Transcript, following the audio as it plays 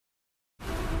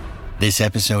This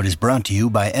episode is brought to you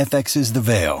by FX's The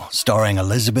Veil, starring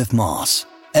Elizabeth Moss.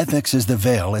 FX's The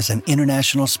Veil is an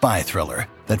international spy thriller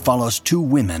that follows two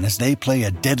women as they play a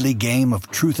deadly game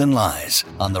of truth and lies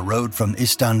on the road from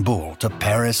Istanbul to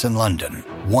Paris and London.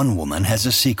 One woman has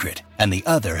a secret, and the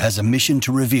other has a mission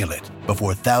to reveal it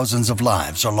before thousands of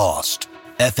lives are lost.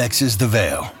 FX's The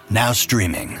Veil, now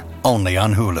streaming, only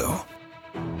on Hulu.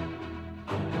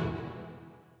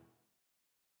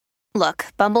 Look,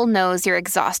 Bumble knows you're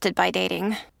exhausted by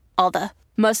dating. All the,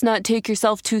 must not take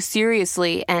yourself too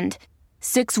seriously, and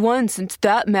 6'1" since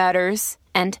that matters.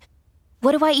 And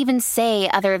what do I even say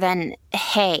other than,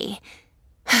 hey?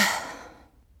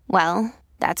 Well,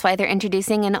 that's why they're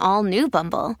introducing an all-new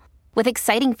Bumble, with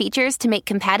exciting features to make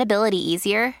compatibility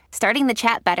easier, starting the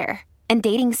chat better, and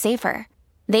dating safer.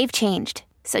 They've changed,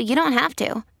 so you don't have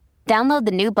to. Download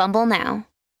the new Bumble now.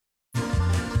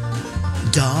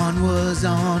 Dawn was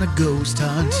on a ghost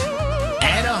hunt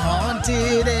at a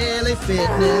haunted LA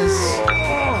Fitness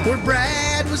where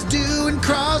Brad was doing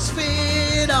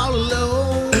CrossFit all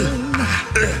alone.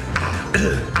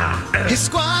 His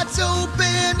squats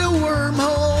opened a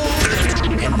wormhole,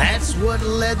 and that's what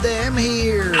led them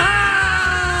here.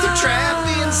 They're trapped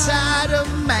inside a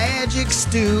magic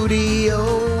studio.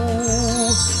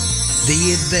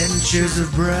 The Adventures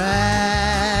of Bradley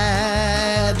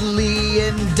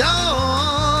and Dawn.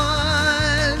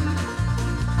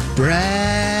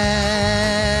 Bradley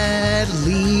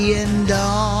and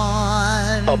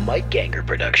Dawn. A Mike Ganger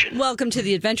production. Welcome to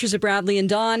the Adventures of Bradley and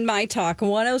Dawn, My Talk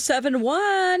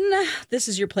 1071. This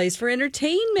is your place for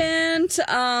entertainment.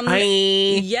 Hi.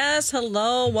 Yes,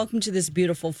 hello. Welcome to this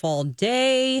beautiful fall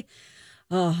day.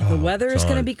 Oh, the weather is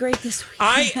going to be great this week.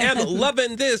 I am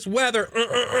loving this weather.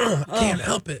 Can't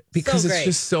help it because it's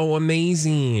just so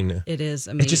amazing. It is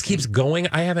amazing. It just keeps going.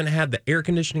 I haven't had the air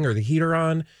conditioning or the heater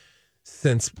on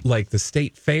since like the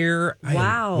state fair.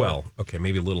 Wow. Okay,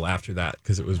 maybe a little after that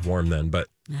because it was warm then, but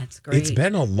that's great. It's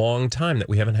been a long time that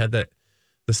we haven't had the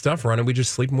stuff running. We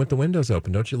just sleeping with the windows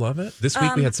open. Don't you love it? This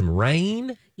week we had some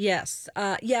rain. Yes.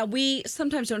 We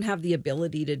sometimes don't have the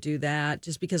ability to do that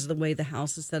just because of the way the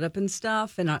house is set up and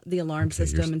stuff and the alarm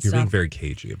system and stuff. You're being very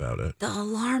cagey about it. The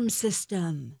alarm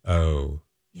system. Oh.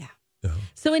 Yeah. Oh.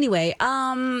 So anyway,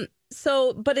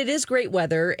 but it is great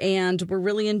weather and we're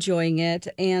really enjoying it.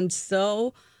 And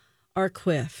so are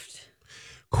Quift.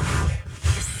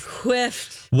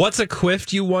 What's a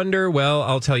quift, you wonder? Well,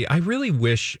 I'll tell you. I really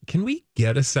wish, can we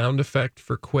get a sound effect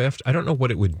for quift? I don't know what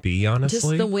it would be,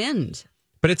 honestly. Just the wind.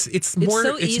 But it's more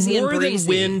so easy more and than breezy.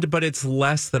 wind, but it's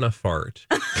less than a fart.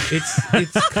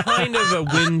 It's kind of a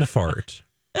wind fart.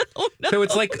 Oh, no. So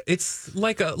it's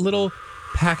like a little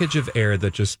package of air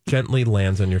that just gently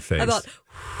lands on your face. I thought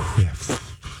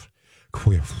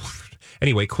quift.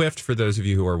 Anyway, quift, for those of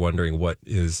you who are wondering what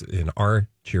is in our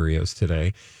Cheerios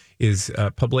today, is a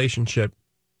publicationship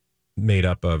made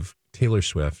up of Taylor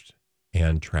Swift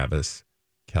and Travis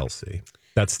Kelce.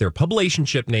 That's their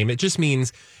publicationship name. It just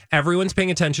means everyone's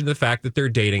paying attention to the fact that they're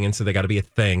dating, and so they got to be a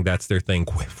thing. That's their thing,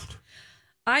 Quift.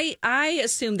 I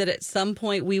assume that at some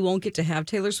point we won't get to have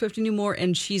Taylor Swift anymore,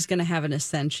 and she's going to have an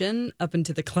ascension up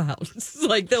into the clouds.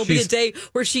 Like there'll be a day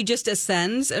where she just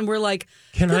ascends, and we're like,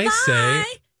 can goodbye, I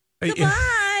say, goodbye.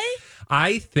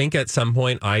 I think at some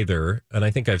point either, and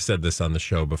I think I've said this on the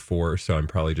show before, so I'm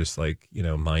probably just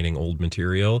mining old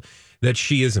material, that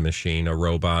she is a machine, a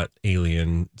robot,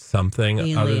 alien,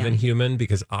 something other than human,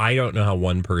 because I don't know how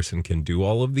one person can do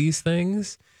all of these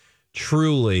things.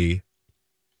 Truly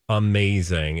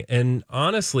amazing. And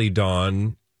honestly,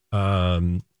 Dawn,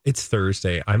 it's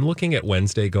Thursday. I'm looking at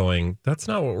Wednesday going, that's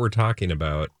not what we're talking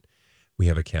about. We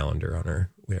have a calendar on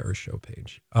our show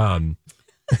page.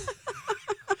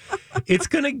 It's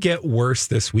going to get worse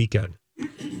this weekend.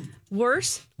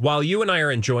 Worse? While you and I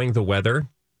are enjoying the weather,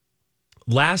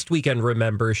 last weekend,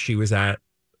 remember, she was at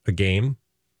a game,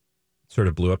 sort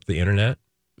of blew up the internet.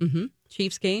 Mm-hmm.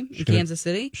 Chiefs game in Kansas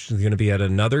City. She's going to be at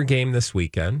another game this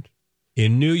weekend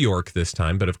in New York this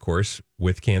time, but of course,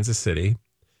 with Kansas City.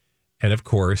 And of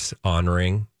course,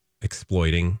 honoring,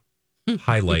 exploiting,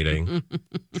 highlighting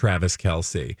Travis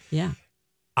Kelce. Yeah.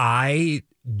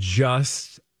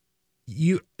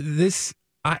 You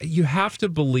have to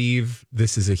believe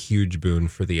this is a huge boon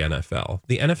for the NFL.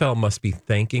 The NFL must be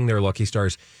thanking their lucky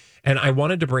stars. And I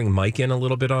wanted to bring Mike in a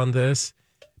little bit on this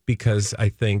because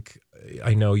I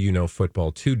know you know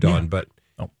football too, Dawn, but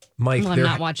Mike. Well, I'm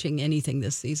not watching anything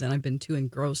this season. I've been too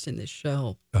engrossed in this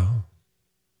show. Oh.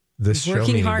 This show,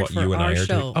 meaning what you and I are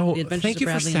doing. Oh, thank you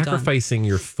for sacrificing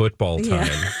your football time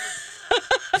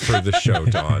for the show,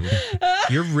 Dawn.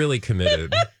 You're really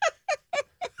committed.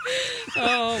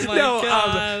 Oh my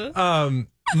God.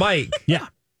 Mike. Yeah.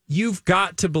 you've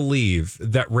got to believe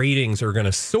that ratings are going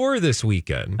to soar this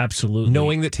weekend. Absolutely.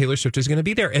 Knowing that Taylor Swift is going to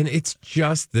be there. And it's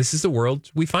just, this is the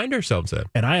world we find ourselves in.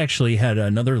 And I actually had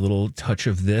another little touch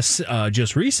of this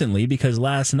just recently because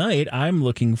last night I'm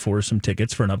looking for some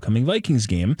tickets for an upcoming Vikings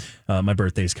game. My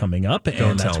birthday's coming up,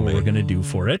 and that's what we're going to do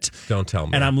for it. Don't tell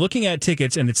me. And I'm looking at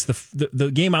tickets, and it's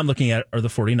the game I'm looking at are the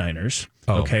 49ers.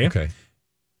 Oh, okay.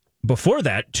 Before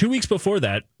that, 2 weeks before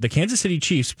that, the Kansas City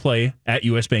Chiefs play at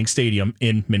US Bank Stadium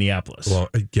in Minneapolis. Well,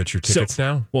 get your tickets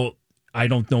now. Well, I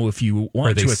don't know if you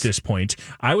want to at this point.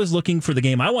 I was looking for the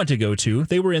game I want to go to.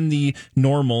 They were in the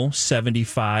normal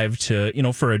 75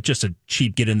 to, for just a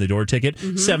cheap get in the door ticket,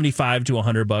 75 to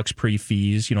 $100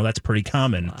 pre-fees. That's pretty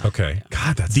common. Okay.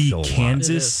 God, that's the still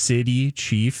Kansas City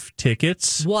Chief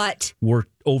tickets. What? Were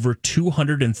over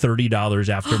 $230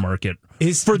 aftermarket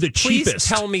for the cheapest. Please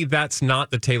tell me that's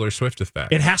not the Taylor Swift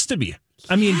effect. It has to be.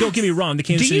 I mean, don't get me wrong. The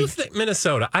Kansas Do you City... think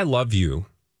Minnesota? I love you,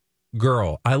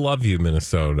 girl. I love you,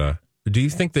 Minnesota. Do you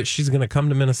think that she's going to come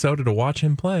to Minnesota to watch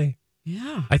him play?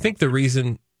 Yeah. I think the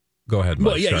reason... Go ahead, Mike.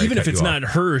 Well, yeah, Sorry, even if it's off. not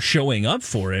her showing up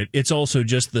for it, it's also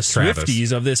just the Travis.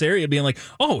 Swifties of this area being like,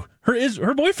 oh,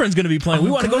 her boyfriend's going to be playing.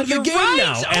 We want to go to the game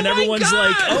now. And everyone's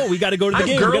like, oh, we got to go to the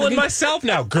game. I'm girling myself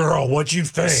now. Girl, what you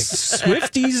think?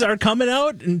 Swifties are coming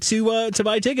out and to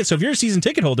buy tickets. So if you're a season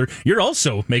ticket holder, you're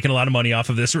also making a lot of money off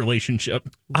of this relationship.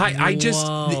 I just,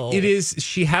 it is,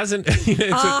 she hasn't,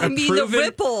 the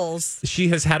ripples. She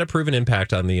has had a proven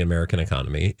impact on the American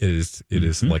economy. It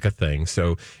is like a thing.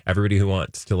 So everybody who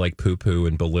wants to like poo-poo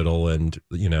and belittle and,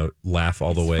 laugh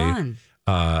all the way,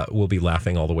 will be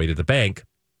laughing all the way to the bank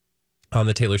on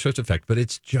the Taylor Swift effect. But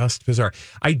it's just bizarre.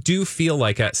 I do feel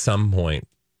like at some point,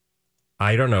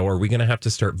 I don't know, are we going to have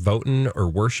to start voting or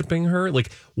worshiping her?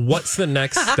 Like, what's the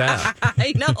next step?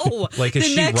 I know. Like, is the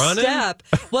she next running? Step.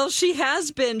 Well, she has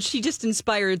been. She just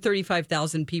inspired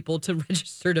 35,000 people to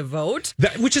register to vote.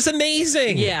 Which is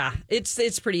amazing. Yeah,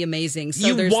 it's pretty amazing. So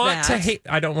you there's want that. to hate,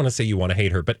 I don't want to say you want to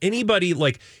hate her, but anybody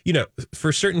like,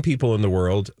 for certain people in the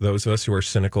world, those of us who are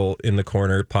cynical in the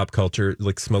corner, pop culture,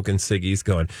 like smoking ciggies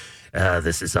going,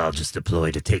 this is all just a ploy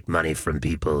to take money from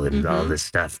people and all this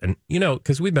stuff. And,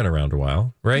 because we've been around a while,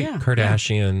 right? Yeah,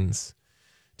 Kardashians,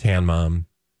 Tan Mom.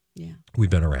 Yeah. We've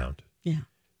been around. Yeah.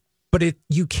 But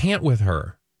you can't with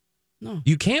her. No.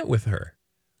 You can't with her.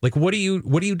 Like, what do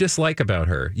you dislike about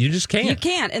her? You just can't. You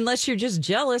can't unless you're just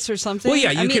jealous or something. Well,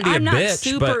 yeah, you can be I'm a not bitch,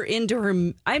 super into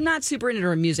her. I'm not super into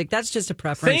her music. That's just a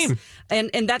preference. Same.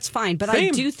 And that's fine. But Same. I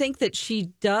do think that she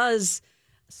does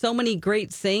so many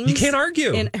great things. You can't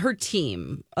argue. And her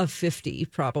team of 50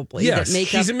 probably. Yes, that make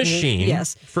she's up, a machine.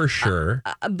 Yes, for sure.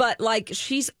 But like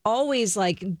she's always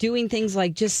like doing things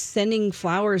like just sending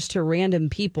flowers to random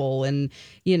people and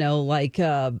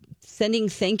sending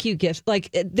thank you gifts. Like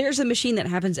there's a machine that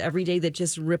happens every day that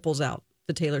just ripples out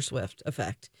the Taylor Swift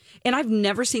effect. And I've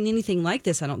never seen anything like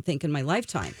this, I don't think, in my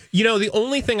lifetime. The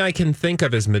only thing I can think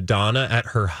of is Madonna at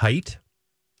her height,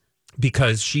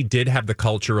 because she did have the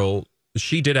culture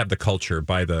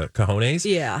by the cojones.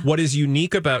 Yeah. What is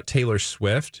unique about Taylor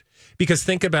Swift, because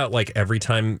think about like every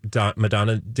time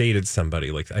Madonna dated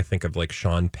somebody, like I think of like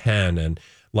Sean Penn, and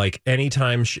like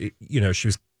anytime she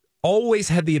was always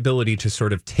had the ability to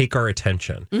sort of take our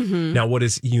attention. Mm-hmm. Now, what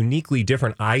is uniquely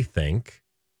different, I think,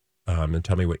 and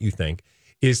tell me what you think,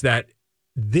 is that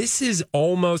this is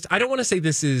almost, I don't want to say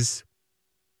this is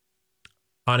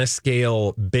on a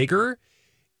scale bigger.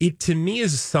 It to me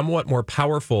is somewhat more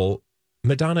powerful.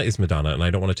 Madonna is Madonna, and I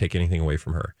don't want to take anything away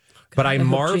from her. But I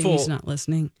marvel. Hope Jamie's not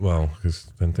listening. Well,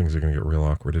 because then things are going to get real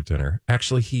awkward at dinner.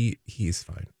 Actually, he's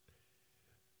fine.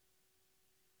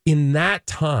 In that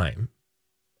time,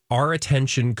 our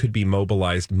attention could be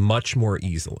mobilized much more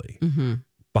easily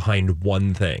behind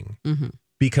one thing,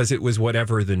 because it was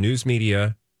whatever the news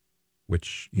media,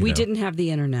 which we didn't have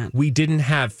the internet. We didn't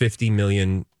have 50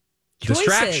 million choices.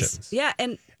 Distractions. Yeah,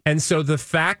 and so the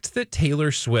fact that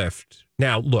Taylor Swift,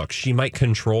 now look, she might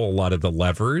control a lot of the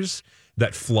levers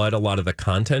that flood a lot of the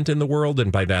content in the world.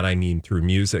 And by that, I mean through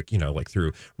music, like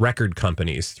through record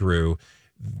companies, through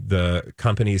the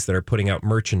companies that are putting out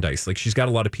merchandise. Like she's got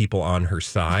a lot of people on her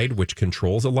side, which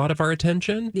controls a lot of our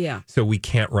attention. Yeah. So we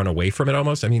can't run away from it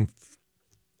almost. I mean,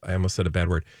 I almost said a bad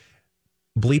word.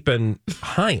 Bleeping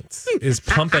Heinz is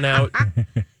pumping out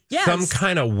some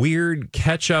kind of weird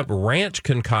ketchup ranch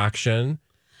concoction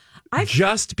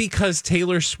just because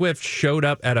Taylor Swift showed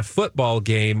up at a football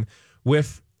game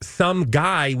with some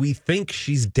guy we think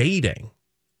she's dating.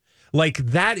 Like,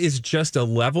 that is just a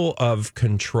level of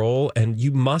control, and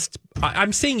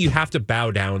I'm saying you have to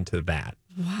bow down to that.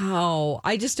 Wow.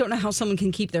 I just don't know how someone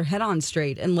can keep their head on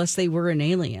straight unless they were an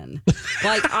alien.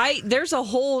 There's a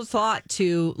whole thought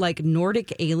to like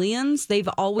Nordic aliens. They've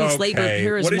always labeled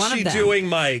her as one of them. What is she doing,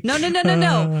 Mike?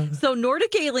 No. So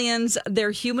Nordic aliens,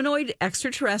 they're humanoid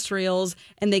extraterrestrials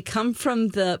and they come from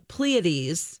the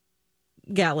Pleiades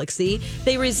galaxy.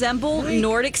 They resemble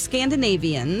Nordic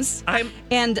Scandinavians,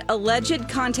 and alleged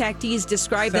contactees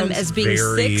describe them as being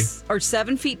 6 or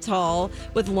 7 feet tall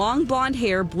with long blonde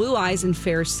hair, blue eyes, and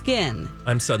fair skin.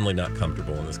 I'm suddenly not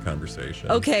comfortable in this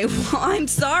conversation. Okay, well, I'm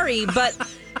sorry, but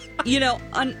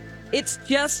it's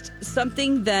just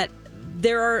something that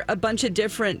there are a bunch of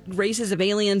different races of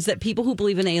aliens that people who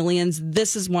believe in aliens,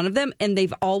 this is one of them. And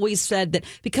they've always said that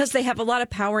because they have a lot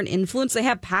of power and influence, they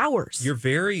have powers. You're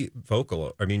very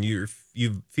vocal. I mean, you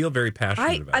feel very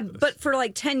passionate about this. But for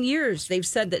like 10 years, they've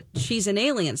said that she's an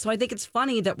alien. So I think it's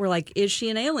funny that we're like, is she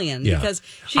an alien? Yeah. Because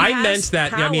she has meant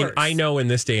that. powers. I mean, I know in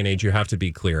this day and age, you have to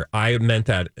be clear. I meant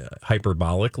that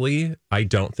hyperbolically. I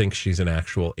don't think she's an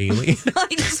actual alien. I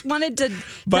just wanted to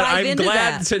but dive I'm into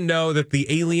glad that. to know that the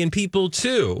alien people,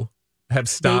 too, have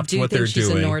stopped what they're she's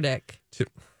doing. A Nordic.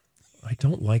 I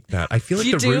don't like that. I feel like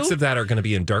the roots of that are going to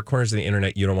be in dark corners of the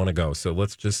internet you don't want to go. So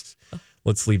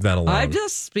let's leave that alone. I'm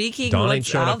just speaking Dawn what's ain't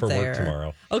showing out up for there. work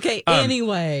tomorrow. Okay,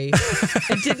 anyway.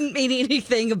 I didn't mean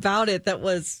anything about it that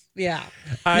was,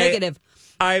 negative.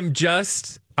 I'm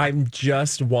just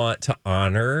want to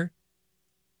honor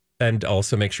and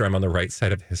also make sure I'm on the right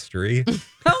side of history.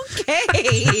 Okay.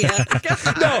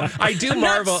 No, I do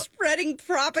marvel. Not spreading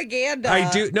propaganda.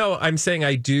 I do. No, I'm saying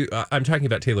I do. I'm talking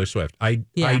about Taylor Swift. I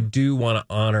do want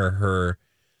to honor her.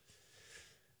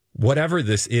 Whatever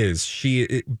this is,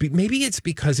 maybe it's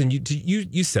because, and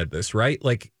you said this, right?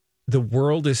 Like the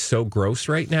world is so gross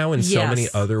right now in so many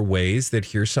other ways that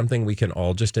here's something we can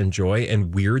all just enjoy.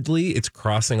 And weirdly, it's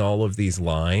crossing all of these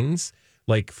lines,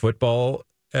 like football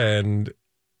and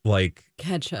like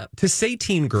ketchup. To say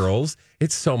teen girls,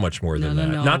 it's so much more than that.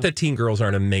 No. Not that teen girls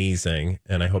aren't amazing,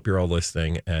 and I hope you're all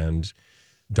listening. And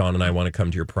Dawn and I want to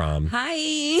come to your prom.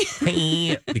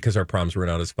 Hi. Because our proms were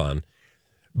not as fun.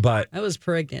 But I was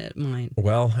pregnant at mine.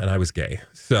 Well, and I was gay.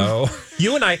 So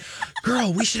you and I,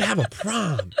 girl, we should have a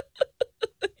prom.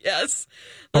 Yes.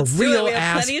 Let's do it. We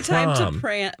have plenty of time to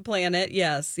plan it.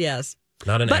 Yes.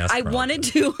 Not an but ass I prom.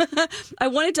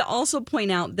 wanted to also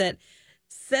point out that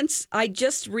since I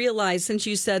just realized, since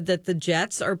you said that the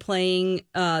Jets are playing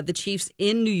the Chiefs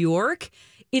in New York,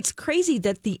 it's crazy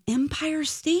that the Empire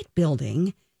State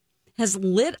Building has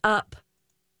lit up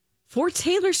for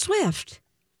Taylor Swift,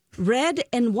 red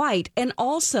and white, and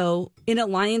also in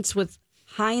alliance with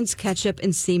Heinz Ketchup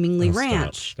and Seemingly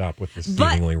Ranch. Stop with the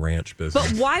Seemingly Ranch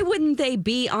business. But why wouldn't they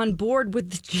be on board with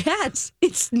the Jets?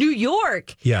 It's New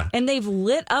York. Yeah. And they've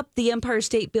lit up the Empire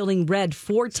State Building red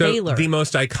for Taylor. The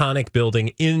most iconic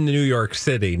building in New York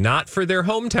City, not for their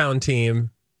hometown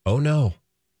team. Oh, no.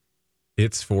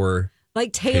 It's for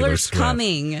like Taylor's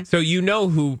coming. So you know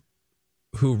who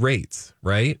rates,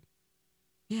 right?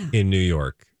 Yeah. In New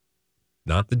York.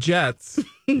 Not the Jets.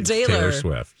 Taylor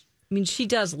Swift. I mean, she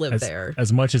does live there.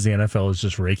 As much as the NFL is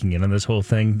just raking in on this whole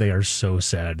thing, they are so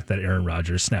sad that Aaron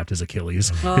Rodgers snapped his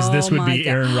Achilles. Because this would be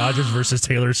Aaron Rodgers versus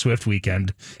Taylor Swift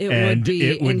weekend.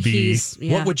 It would be.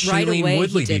 What would Shailene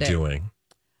Woodley be doing?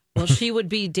 Well, she would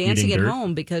be dancing at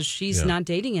home because she's not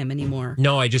dating him anymore.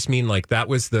 No, I just mean like that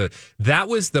was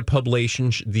the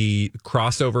publication, the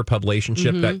crossover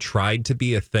publicationship that tried to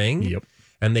be a thing. Yep.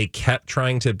 And they kept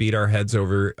trying to beat our heads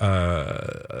over,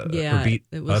 or beat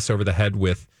us over the head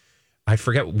with, I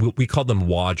forget, we called them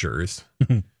Wodgers,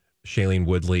 Shailene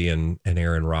Woodley and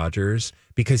Aaron Rodgers,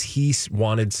 because he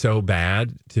wanted so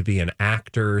bad to be an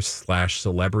actor /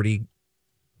 celebrity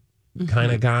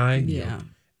kind of guy. Yeah.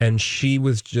 And she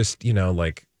was just, I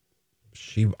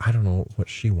don't know what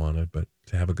she wanted, but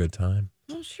to have a good time.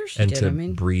 Well, sure she and did.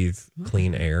 to breathe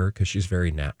clean air because she's very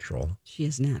natural. She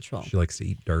is natural. She likes to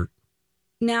eat dirt.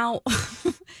 Now,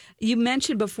 you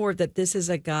mentioned before that this is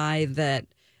a guy that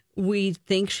we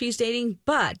think she's dating,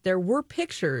 but there were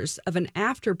pictures of an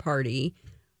after party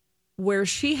where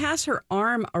she has her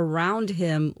arm around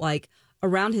him, like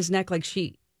around his neck, like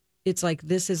it's like,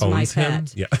 this is my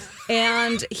pet. Yeah.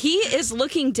 And he is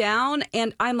looking down,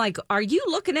 and I'm like, are you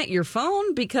looking at your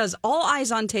phone? Because all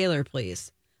eyes on Taylor,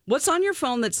 please. What's on your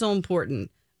phone that's so important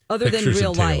other than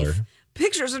real life?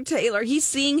 Pictures of Taylor. He's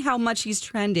seeing how much he's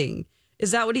trending.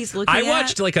 Is that what he's looking at? I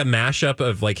watched like a mashup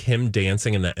of like him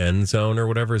dancing in the end zone or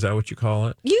whatever. Is that what you call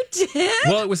it? You did?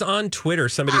 Well, it was on Twitter.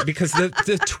 Somebody, because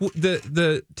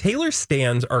the Taylor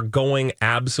stans are going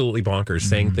absolutely bonkers,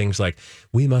 saying things like,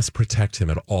 "We must protect him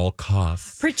at all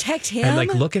costs." Protect him? And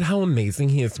like, look at how amazing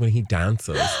he is when he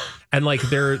dances. And like,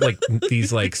 there are like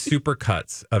these like super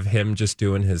cuts of him just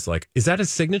doing his like, is that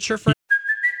his signature for?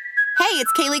 Hey,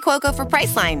 it's Kaylee Cuoco for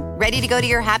Priceline. Ready to go to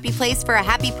your happy place for a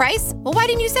happy price? Well, why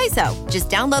didn't you say so? Just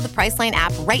download the Priceline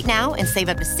app right now and save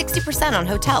up to 60% on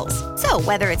hotels. So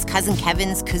whether it's Cousin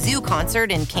Kevin's Kazoo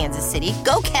Concert in Kansas City,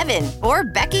 go Kevin, or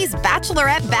Becky's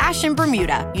Bachelorette Bash in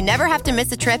Bermuda, you never have to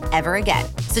miss a trip ever again.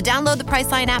 So download the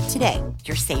Priceline app today.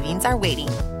 Your savings are waiting.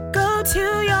 Go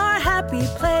to your happy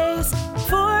place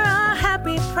for a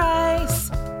happy price.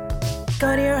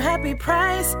 Go to your happy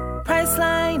price,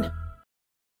 Priceline.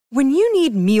 When you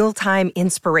need mealtime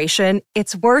inspiration,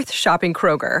 it's worth shopping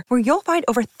Kroger, where you'll find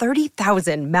over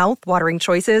 30,000 mouth-watering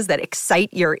choices that excite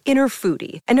your inner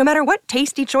foodie. And no matter what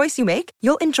tasty choice you make,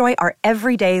 you'll enjoy our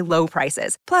everyday low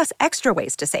prices, plus extra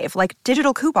ways to save, like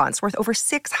digital coupons worth over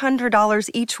 $600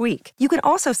 each week. You can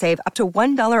also save up to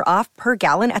 $1 off per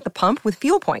gallon at the pump with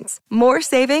fuel points. More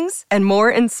savings and more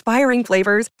inspiring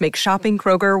flavors make shopping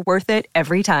Kroger worth it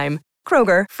every time.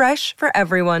 Kroger, fresh for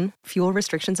everyone. Fuel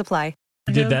restrictions apply.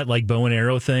 Did that like bow and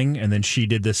arrow thing, and then she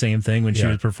did the same thing when she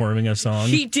was performing a song.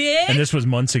 She did? And this was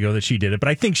months ago that she did it, but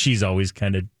I think she's always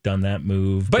kind of done that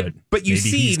move. But you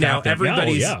see now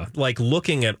everybody's like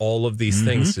looking at all of these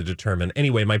things to determine.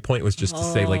 Anyway, my point was just to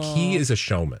say, like, he is a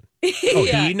showman.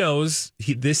 He knows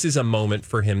this is a moment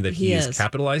for him that he is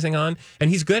capitalizing on, and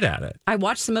he's good at it. I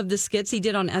watched some of the skits he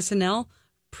did on SNL.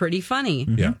 Pretty funny.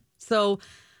 Yeah. So,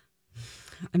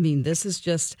 I mean, this is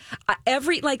just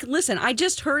listen, I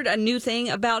just heard a new thing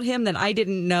about him that I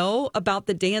didn't know about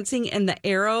the dancing and the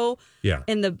arrow. Yeah.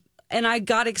 And I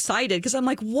got excited because I'm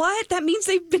like, what? That means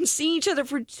they've been seeing each other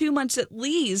for 2 months at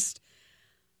least.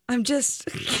 I'm just.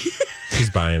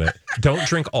 She's buying it. Don't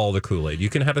drink all the Kool-Aid. You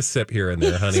can have a sip here and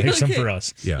there, honey. Save some for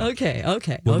us. Yeah.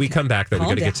 Okay. When we come back, though, we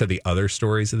got to get to the other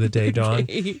stories of the day, Dawn.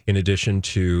 In addition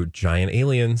to giant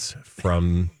aliens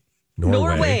from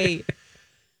Norway.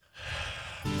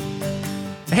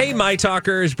 Hey, My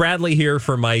Talkers, Bradley here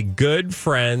for my good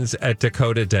friends at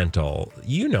Dakota Dental.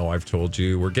 You know I've told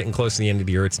you we're getting close to the end of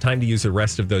the year. It's time to use the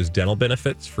rest of those dental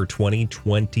benefits for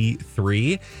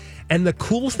 2023. And the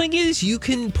cool thing is you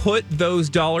can put those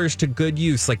dollars to good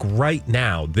use like right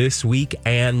now, this week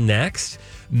and next.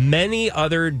 Many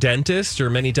other dentists or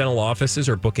many dental offices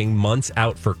are booking months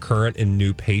out for current and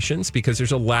new patients because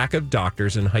there's a lack of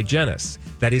doctors and hygienists.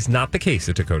 That is not the case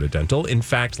at Dakota Dental. In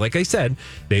fact, like I said,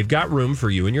 they've got room for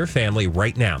you and your family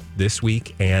right now, this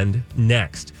week and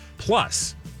next.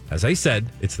 Plus, as I said,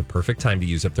 it's the perfect time to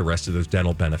use up the rest of those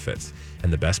dental benefits.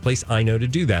 And the best place I know to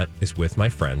do that is with my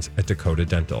friends at Dakota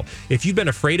Dental. If you've been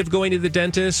afraid of going to the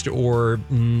dentist, or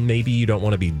maybe you don't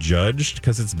want to be judged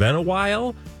because it's been a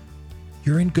while,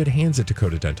 you're in good hands at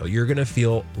Dakota Dental. You're going to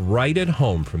feel right at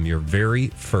home from your very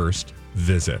first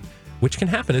visit, which can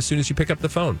happen as soon as you pick up the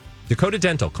phone. Dakota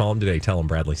Dental, call them today. Tell them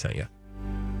Bradley sent you.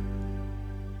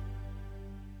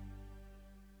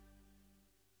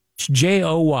 It's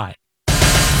Joy.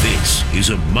 This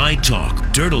is a My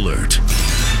Talk Dirt Alert.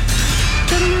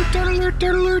 He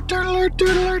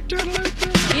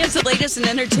has the latest in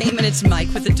entertainment. It's Mike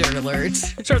with the Dirt Alert.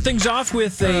 Start things off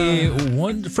with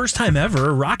first time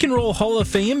ever Rock and Roll Hall of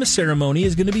Fame ceremony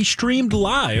is going to be streamed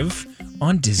live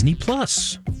on Disney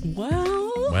Plus.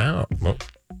 Wow. Well,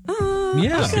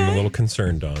 yeah. You seem a little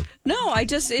concerned, Dawn. No, I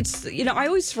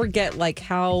always forget like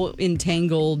how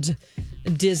entangled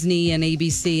Disney and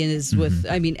ABC is with,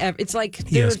 I mean, it's like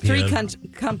there are three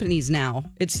companies now,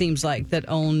 it seems like, that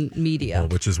own media. Well,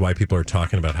 which is why people are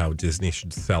talking about how Disney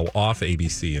should sell off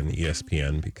ABC and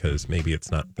ESPN because maybe it's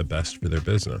not the best for their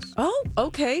business. Oh,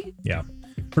 okay. Yeah.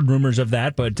 Heard rumors of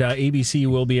that, but ABC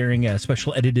will be airing a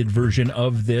special edited version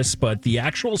of this. But the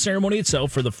actual ceremony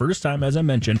itself, for the first time, as I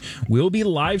mentioned, will be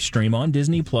live stream on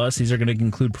Disney Plus. These are going to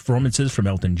include performances from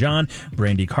Elton John,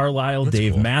 Brandi Carlile,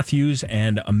 Dave Matthews,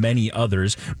 and many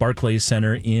others. Barclays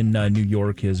Center in New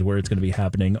York is where it's going to be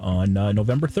happening on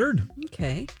November 3rd.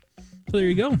 Okay. So there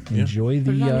you go. Yeah. Enjoy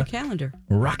Put it on your the calendar.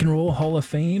 Rock and Roll Hall of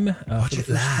Fame. Watch it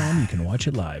live. You can watch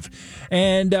it live.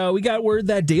 And we got word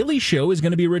that Daily Show is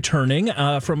going to be returning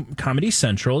from Comedy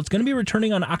Central. It's going to be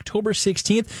returning on October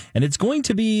 16th, and it's going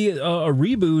to be a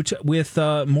reboot with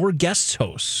more guest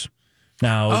hosts.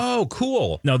 Now, oh,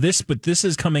 cool. Now this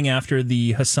is coming after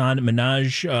the Hasan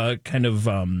Minhaj kind of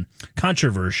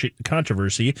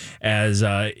controversy. As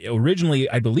originally,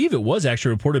 I believe it was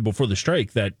actually reported before the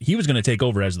strike that he was going to take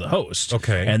over as the host.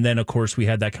 Okay, and then of course we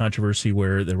had that controversy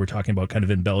where they were talking about kind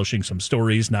of embellishing some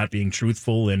stories, not being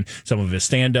truthful in some of his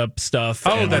stand-up stuff.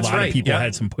 Oh, and that's a lot right. of people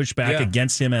had some pushback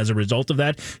against him as a result of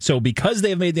that. So because they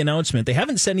have made the announcement, they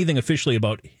haven't said anything officially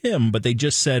about him, but they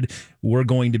just said we're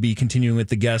going to be continuing with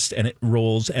the guest, and it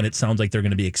rolls, and it sounds like they're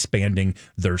going to be expanding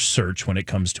their search when it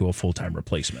comes to a full-time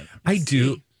replacement.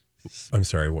 I'm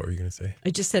sorry, what were you going to say?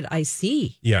 I just said, I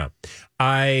see. Yeah.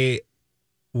 I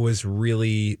was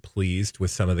really pleased with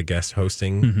some of the guest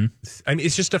hosting. Mm-hmm. I mean,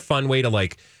 it's just a fun way to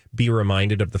like be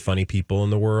reminded of the funny people in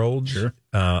the world. Sure.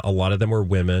 A lot of them were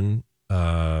women.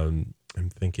 I'm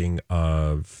thinking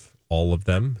of all of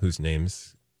them whose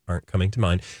names aren't coming to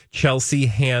mind. Chelsea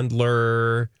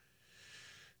Handler.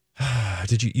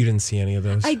 You didn't see any of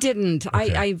those? I didn't.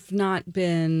 Okay. I've not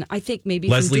been. I think maybe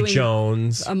Leslie from doing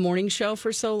Jones, a morning show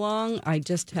for so long. I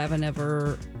just haven't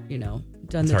ever,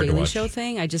 done the Daily Show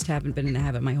thing. I just haven't been in the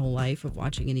habit my whole life of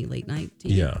watching any late night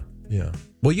TV. Yeah.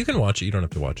 Well, you can watch it. You don't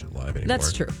have to watch it live anymore.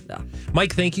 That's true. Yeah.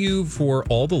 Mike, thank you for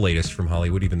all the latest from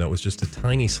Hollywood, even though it was just a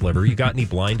tiny sliver. You got any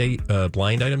blind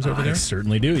items over there? I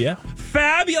certainly do, yeah.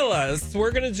 Fabulous!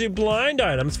 We're going to do blind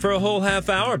items for a whole half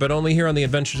hour, but only here on The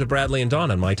Adventures of Bradley and Dawn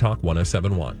on My Talk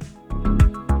 107.1.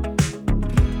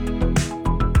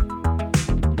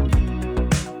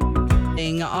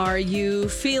 Are you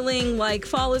feeling like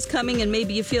fall is coming and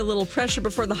maybe you feel a little pressure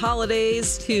before the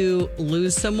holidays to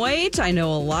lose some weight? I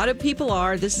know a lot of people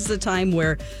are. This is a time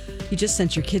where you just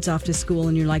sent your kids off to school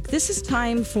and you're like, this is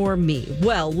time for me.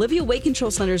 Well, Livea Weight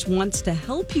Control Centers wants to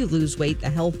help you lose weight the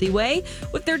healthy way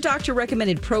with their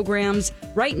doctor-recommended programs.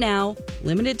 Right now,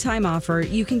 limited time offer,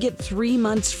 you can get 3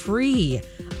 months free.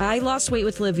 I lost weight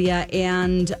with Livea,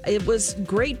 and it was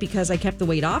great because I kept the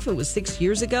weight off. It was 6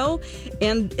 years ago,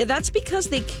 and that's because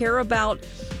they care about,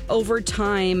 over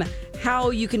time, how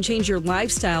you can change your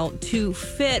lifestyle to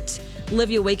fit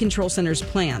Livea Weight Control Center's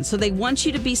plan. So they want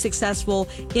you to be successful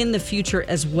in the future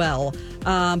as well.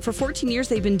 For 14 years,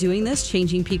 they've been doing this,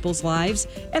 changing people's lives,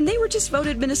 and they were just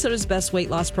voted Minnesota's best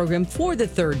weight loss program for the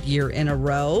 3rd year in a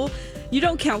row. You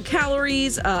don't count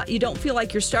calories. You don't feel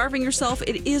like you're starving yourself.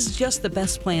 It is just the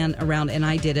best plan around, and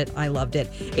I did it. I loved it.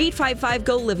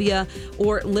 855-GO-LIVEA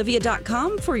or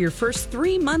Livea.com for your first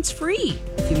 3 months free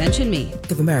if you mention me.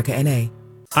 Of America, N.A.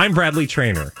 I'm Bradley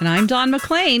Trainer. And I'm Dawn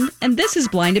McClain, and this is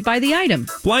Blinded by the Item.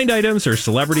 Blind items are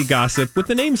celebrity gossip with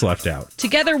the names left out.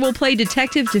 Together, we'll play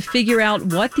detective to figure out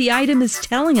what the item is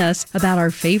telling us about our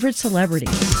favorite celebrity.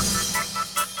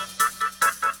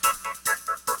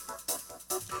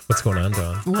 What's going on,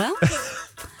 Dawn? Well,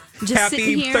 just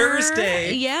Happy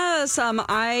Thursday. Yes,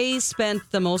 I spent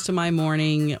the most of my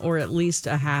morning, or at least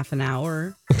a half an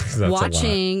hour,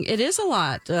 watching. It is a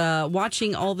lot.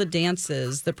 Watching all the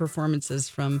dances, the performances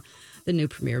from the new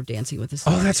premiere of Dancing with the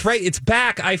Stars. Oh, that's right. It's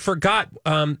back. I forgot.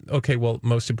 Okay, well,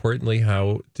 most importantly,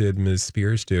 how did Ms.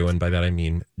 Spears do? And by that, I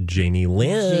mean Jamie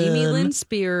Lynn. Jamie Lynn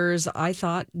Spears, I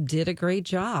thought, did a great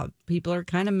job. People are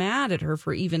kind of mad at her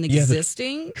for even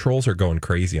existing. The trolls are going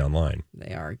crazy online.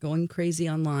 They are going crazy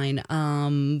online.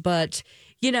 But,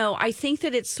 I think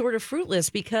that it's sort of fruitless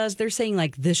because they're saying,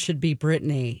 like, this should be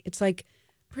Britney. It's like,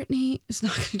 Britney is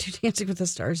not going to do Dancing with the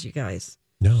Stars, you guys.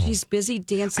 No. She's busy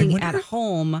dancing at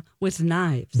home with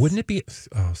knives. Wouldn't it be...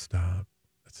 Oh, stop.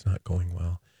 That's not going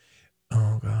well.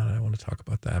 Oh, God, I want to talk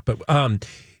about that. But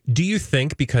do you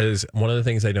think, because one of the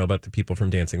things I know about the people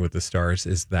from Dancing with the Stars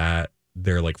is that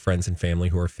their like friends and family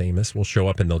who are famous will show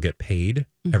up and they'll get paid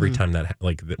every time that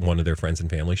one of their friends and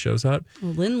family shows up.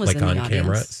 Well, Lynn was like in on the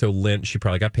camera. audience. So Lynn, she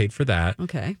probably got paid for that.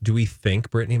 Okay. Do we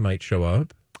think Britney might show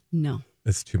up? No.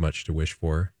 It's too much to wish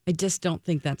for. I just don't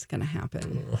think that's going to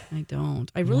happen. I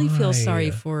don't. I really feel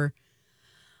sorry for...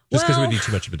 Just because it would be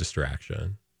too much of a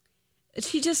distraction.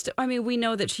 She just... I mean, we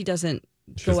know that she doesn't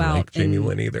She go doesn't out like Jamie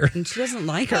Lynn either. And she doesn't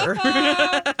like her.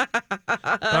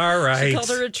 All right. She called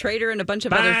her a traitor and a bunch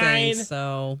of other things.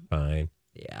 So fine.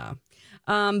 Yeah.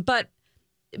 But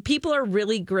people are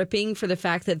really gripping for the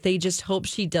fact that they just hope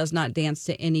she does not dance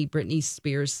to any Britney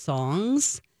Spears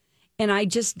songs. And I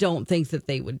just don't think that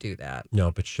they would do that.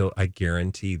 No, but I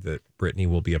guarantee that Britney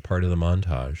will be a part of the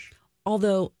montage.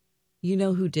 Although, you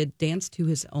know who did dance to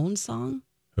his own song?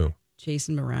 Who?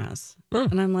 Jason Mraz. Oh.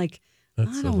 And I'm like,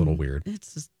 that's a little weird.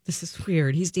 This is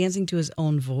weird. He's dancing to his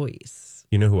own voice.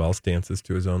 You know who else dances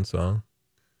to his own song?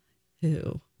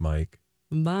 Who? Mike.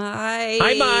 Mike.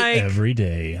 Hi, Mike. Every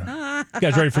day. You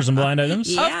guys ready for some blind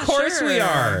items? Yeah, of course we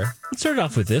are. Let's start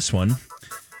off with this one.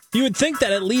 You would think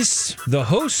that at least the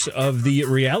hosts of the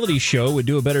reality show would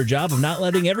do a better job of not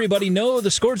letting everybody know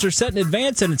the scores are set in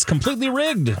advance and it's completely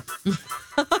rigged.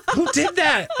 Who did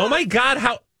that? Oh my God!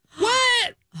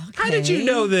 What? Okay. How did you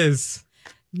know this?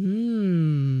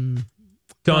 Dawn,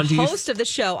 the host of the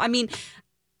show. I mean,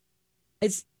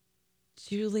 it's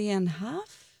Julianne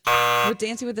Hough with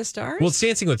Dancing with the Stars. Well, it's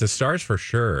Dancing with the Stars for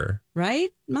sure,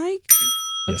 right, Mike?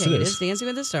 Yes, okay, it is Dancing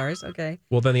with the Stars. Okay.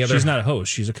 Well, then the other. She's not a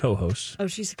host. She's a co-host.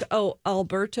 Oh,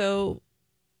 Alberto.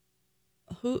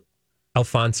 Who?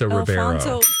 Alfonso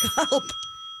Ribeiro.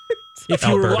 If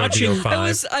you were watching,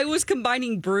 I was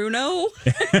combining Bruno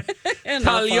and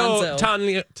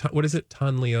Alfonso. What is it?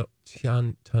 Tanioli?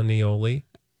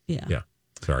 Yeah.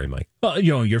 Sorry, Mike. Well,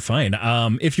 you're fine.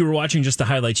 If you were watching just the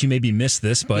highlights, you maybe missed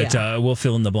this, but we'll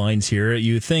fill in the blinds here.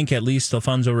 You think at least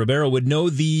Alfonso Ribeiro would know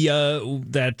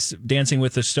that Dancing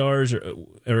with the Stars, or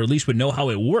at least would know how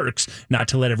it works, not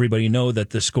to let everybody know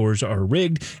that the scores are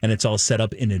rigged and it's all set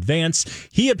up in advance.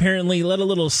 He apparently let a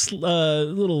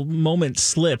little moment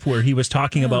slip where he was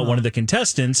talking about one of the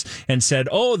contestants and said,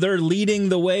 "Oh, they're leading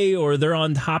the way, or they're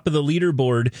on top of the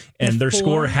leaderboard," and their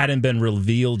score hadn't been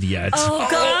revealed yet. Oh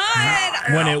God!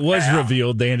 When it was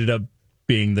revealed, they ended up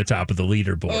being the top of the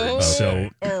leaderboard. So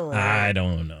I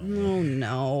don't know. Oh,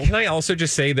 no. Can I also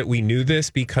just say that we knew this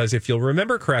because if you'll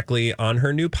remember correctly, on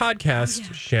her new podcast,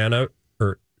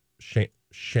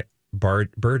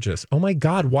 Burgess. Oh my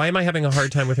God, why am I having a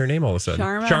hard time with her name all of a sudden?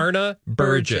 Sharna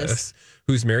Burgess,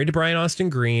 who's married to Brian Austin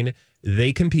Green.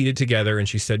 They competed together, and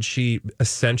she said she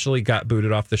essentially got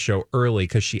booted off the show early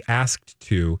because she asked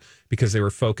to, because they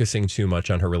were focusing too much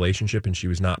on her relationship and she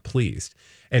was not pleased.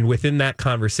 And within that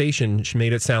conversation, she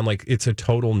made it sound like it's a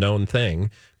total known thing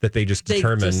that they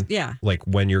determine like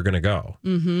when you're going to go.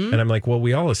 Mm-hmm. And I'm like, well,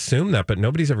 we all assume that, but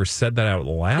nobody's ever said that out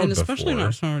loud and especially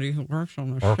not somebody who works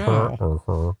on the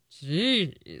show.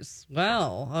 Jeez.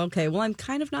 Well, okay. Well, I'm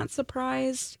kind of not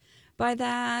surprised by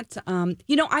that. I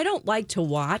don't like to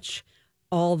watch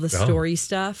all the story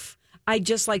stuff. I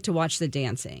just like to watch the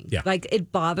dancing. Yeah. Like,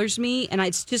 it bothers me, and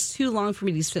it's just too long for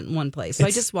me to sit in one place. So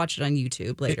I just watch it on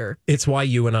YouTube later. It's why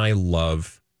you and I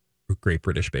love Great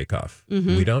British Bake Off.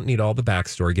 Mm-hmm. We don't need all the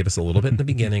backstory. Give us a little bit in the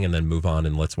beginning and then move on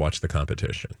and let's watch the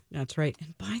competition. That's right.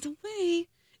 And by the way,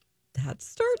 that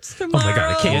starts tomorrow. Oh my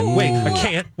God, I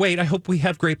can't wait. I hope we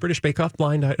have Great British Bake Off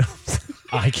blind items.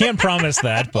 I can't promise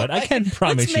that, but I can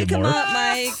promise you more. Up,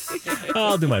 Mike.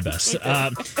 I'll do my best.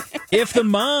 If the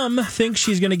mom thinks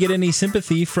she's going to get any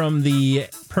sympathy from the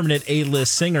permanent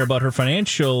A-list singer about her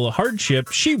financial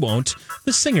hardship, she won't.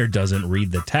 The singer doesn't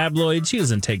read the tabloids. She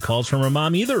doesn't take calls from her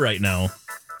mom either right now.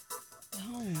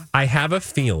 I have a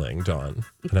feeling, Dawn,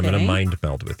 and I'm going to mind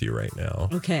meld with you right now,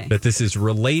 that this is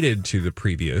related to the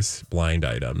previous blind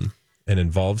item and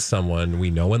involves someone we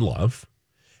know and love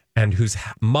and whose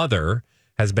mother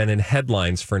has been in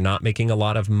headlines for not making a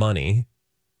lot of money.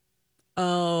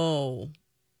 Oh,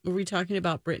 were we talking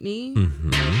about Britney?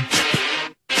 Mm-hmm.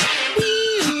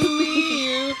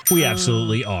 We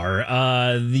absolutely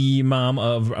are. The mom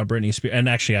of Britney Spears, and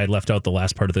actually I left out the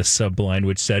last part of this blind,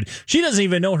 which said she doesn't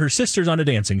even know her sister's on a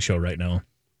dancing show right now.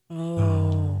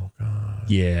 Oh God.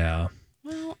 Yeah.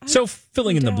 So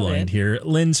filling in the blind here,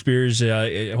 Lynn Spears,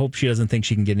 I hope she doesn't think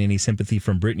she can get any sympathy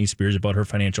from Britney Spears about her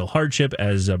financial hardship.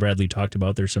 As Bradley talked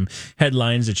about, there's some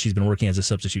headlines that she's been working as a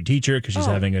substitute teacher because she's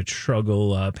having a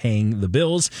struggle paying the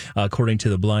bills. According to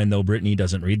the blind, though, Britney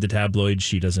doesn't read the tabloids.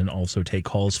 She doesn't also take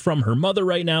calls from her mother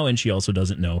right now, and she also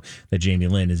doesn't know that Jamie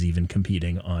Lynn is even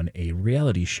competing on a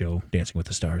reality show, Dancing with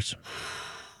the Stars.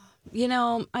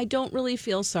 I don't really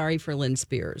feel sorry for Lynn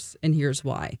Spears, and here's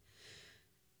why.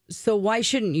 So why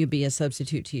shouldn't you be a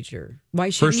substitute teacher? Why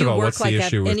shouldn't you work like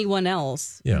anyone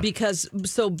else? Yeah. Because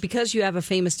you have a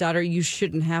famous daughter, you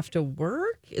shouldn't have to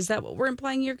work? Is that what we're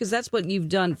implying here? Because that's what you've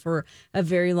done for a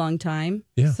very long time.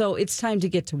 Yeah. So it's time to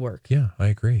get to work. Yeah, I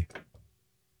agree.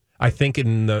 I think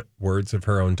in the words of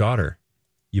her own daughter,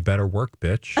 you better work,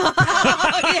 bitch.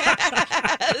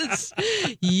 Yes.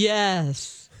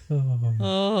 Yes.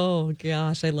 Oh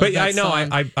gosh, I love that I know, song.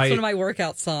 it's one of my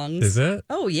workout songs. Is it?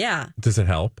 Oh yeah. Does it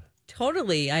help?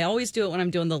 Totally. I always do it when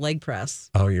I'm doing the leg press.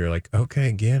 Oh, you're like,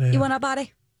 okay, get it. You want a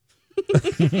body? A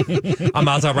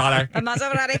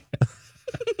Maserati.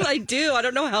 I do. I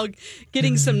don't know how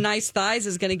getting some nice thighs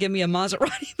is going to give me a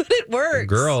Maserati, but it works.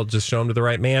 Girl, just show them to the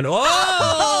right man.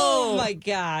 Oh my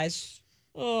gosh.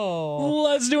 Oh,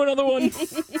 let's do another one.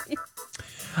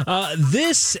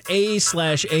 This A/A-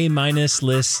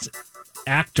 list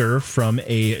actor from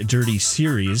a Dirty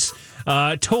series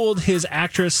told his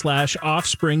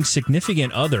actress/offspring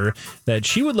significant other that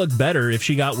she would look better if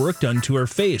she got work done to her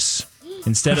face.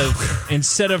 Instead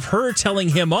of her telling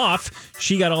him off,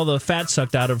 she got all the fat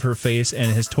sucked out of her face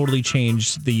and has totally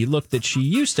changed the look that she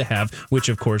used to have, which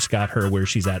of course got her where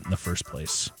she's at in the first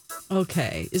place.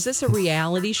 Okay. Is this a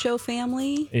reality show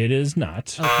family? It is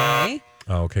not. Okay.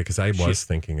 Oh, okay, because I was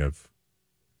thinking of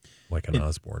like an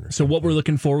Osborne or something. So what we're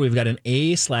looking for, we've got an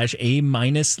A/A-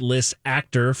 list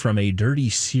actor from a dirty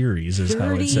series is how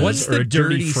it says. What's the or a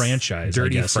dirty franchise,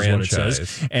 dirty I guess franchise. is what it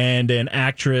says. And an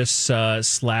actress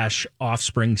 /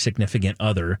 offspring significant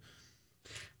other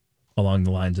along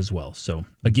the lines as well. So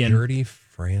again, dirty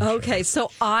franchise. Okay,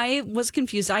 so I was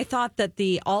confused. I thought that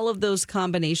all of those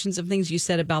combinations of things you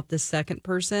said about the second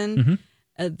person,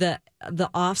 the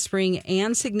offspring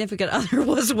and significant other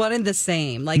was one and the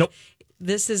same. Like, nope.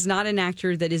 This is not an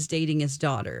actor that is dating his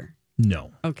daughter.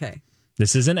 No. Okay.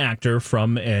 This is an actor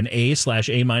from an A/A-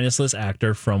 list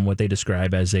actor from what they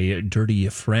describe as a dirty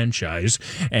franchise,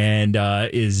 and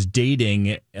is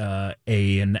dating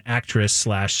an actress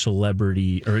 /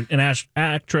 celebrity or an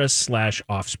actress /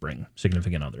 offspring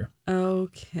significant other.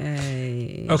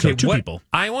 Okay. Okay, So two people.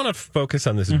 I want to focus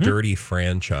on this dirty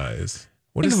franchise.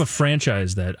 What Think is of a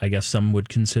franchise that I guess some would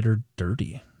consider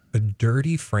dirty. a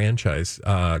dirty franchise?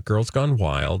 Girls Gone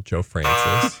Wild, Joe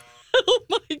Francis. Oh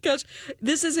my gosh.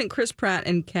 This isn't Chris Pratt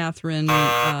and Catherine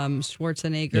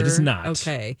Schwarzenegger. It is not.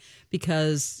 Okay.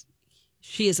 Because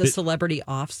she is a celebrity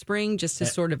offspring, just to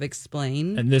sort of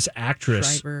explain. And this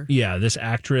actress, Schreiber. this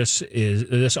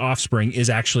offspring is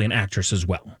actually an actress as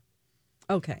well.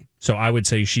 Okay. So I would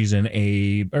say she's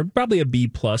probably a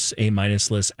B+, A-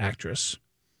 list actress.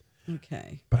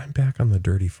 Okay. But I'm back on the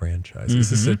dirty franchise. Is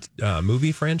this a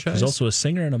movie franchise? She's also a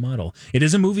singer and a model. It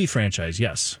is a movie franchise,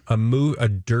 yes. A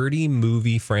dirty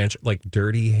movie franchise, like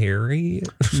Dirty Harry?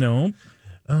 No.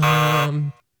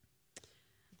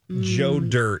 Joe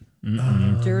Dirt.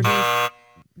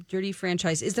 Dirty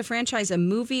franchise. Is the franchise a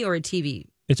movie or a TV?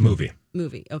 It's movie.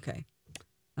 Movie. Okay.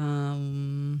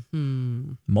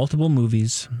 Multiple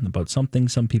movies about something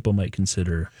some people might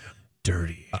consider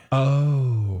dirty.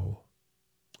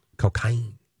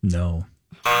 Cocaine. No.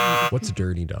 What's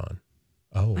dirty, Dawn?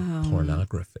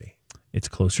 Pornography. It's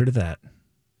closer to that.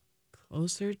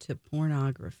 Closer to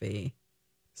pornography.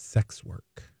 Sex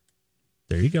work.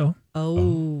 There you go.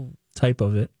 Type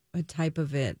of it. A type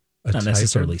of it. Not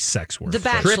necessarily sex work. The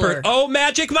Bachelor. Tripper. Oh,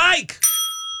 Magic Mike.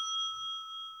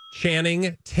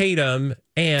 Channing Tatum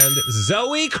and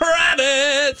Zoe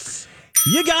Kravitz.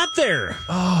 You got there.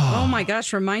 Oh my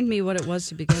gosh, remind me what it was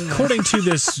to begin with. According to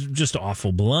this just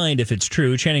awful blind, if it's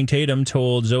true, Channing Tatum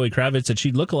told Zoe Kravitz that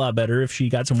she'd look a lot better if she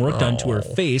got some work done to her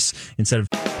face instead of...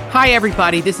 Hi,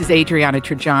 everybody. This is Adriana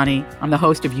Trajani. I'm the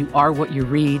host of You Are What You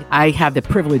Read. I have the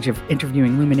privilege of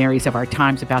interviewing luminaries of our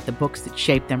times about the books that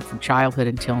shaped them from childhood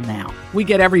until now. We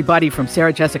get everybody from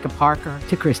Sarah Jessica Parker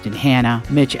to Kristen Hanna,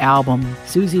 Mitch Albom,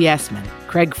 Susie Essman,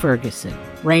 Craig Ferguson,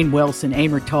 Rainn Wilson,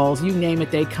 Amor Tolls, you name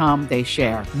it, they come, they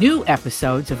share. New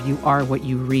episodes of You Are What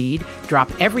You Read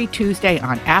drop every Tuesday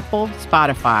on Apple,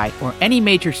 Spotify, or any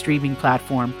major streaming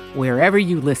platform wherever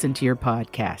you listen to your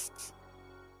podcasts.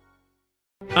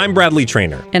 I'm Bradley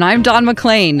Trainer. And I'm Don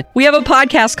McClain. We have a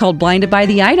podcast called Blinded by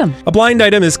the Item. A blind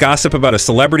item is gossip about a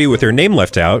celebrity with their name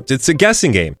left out. It's a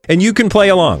guessing game, and you can play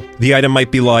along. The item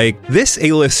might be like, this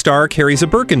A-list star carries a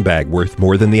Birkin bag worth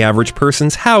more than the average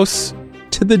person's house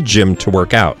to the gym to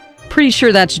work out. Pretty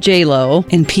sure that's J-Lo.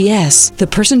 And P.S. the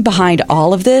person behind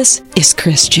all of this is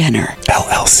Kris Jenner,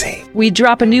 LLC. We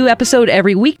drop a new episode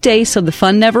every weekday so the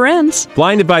fun never ends.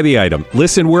 Blinded by the Item.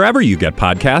 Listen wherever you get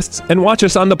podcasts and watch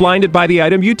us on the Blinded by the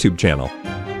Item YouTube channel.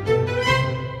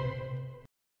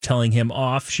 Telling him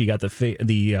off, she got the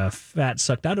fat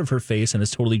sucked out of her face and has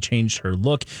totally changed her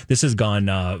look. This has gone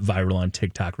viral on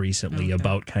TikTok recently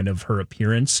about kind of her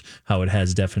appearance, how it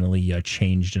has definitely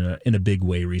changed in a big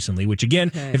way recently. Which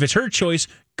again, if it's her choice,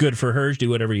 good for her.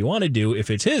 Do whatever you want to do. If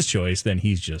it's his choice, then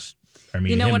he's just. I mean,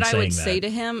 you know what I would that. say to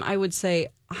him? I would say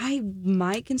I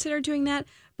might consider doing that,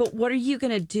 but what are you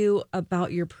going to do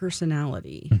about your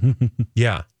personality?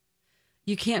 Yeah.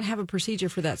 You can't have a procedure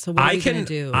for that. So what are you going to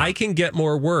do? I can get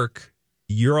more work.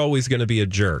 You're always going to be a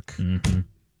jerk. Mm-hmm.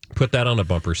 Put that on a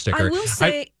bumper sticker. I will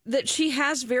say that she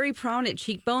has very prominent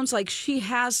cheekbones. Like she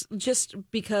has, just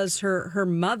because her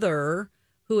mother,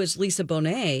 who is Lisa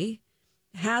Bonet,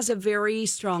 has a very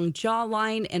strong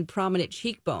jawline and prominent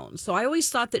cheekbones. So I always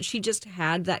thought that she just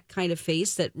had that kind of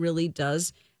face that really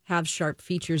does have sharp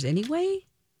features anyway.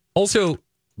 Also,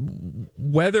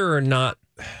 whether or not,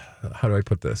 how do I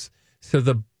put this? So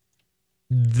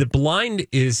the blind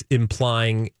is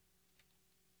implying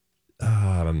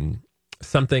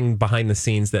something behind the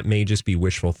scenes that may just be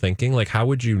wishful thinking? Like, how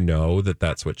would you know that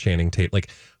that's what Channing Tatum, like,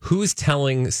 who's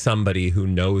telling somebody who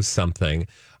knows something,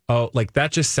 oh, like,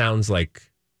 that just sounds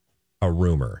like a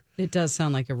rumor. It does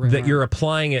sound like a rumor. That you're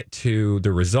applying it to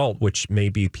the result, which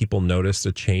maybe people noticed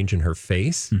a change in her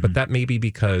face, but that may be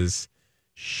because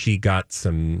she got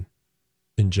some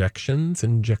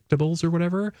injectables or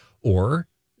whatever, or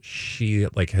she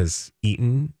like has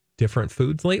eaten different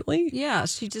foods lately. Yeah,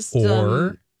 she just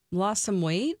or lost some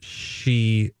weight.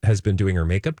 She has been doing her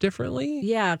makeup differently.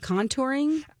 Yeah,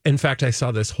 contouring. In fact, I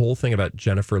saw this whole thing about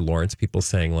Jennifer Lawrence, people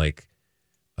saying like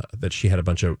that she had a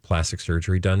bunch of plastic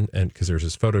surgery done, and because there's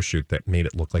this photo shoot that made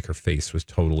it look like her face was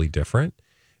totally different.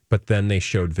 But then they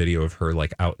showed video of her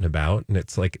like out and about, and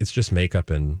it's like it's just makeup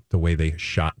and the way they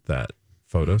shot that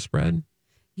photo spread.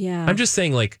 Yeah. I'm just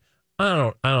saying, like,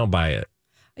 I don't buy it.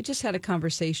 I just had a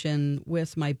conversation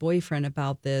with my boyfriend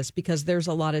about this because there's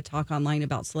a lot of talk online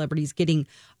about celebrities getting,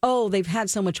 they've had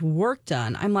so much work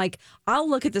done. I'm like, I'll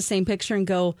look at the same picture and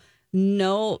go,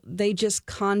 no, they just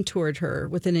contoured her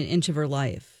within an inch of her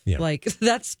life. Yeah. Like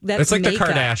that's it's like makeup.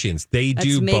 The Kardashians. They That's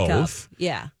do makeup. both.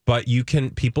 Yeah. But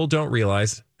people don't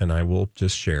realize, and I will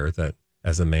just share that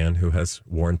as a man who has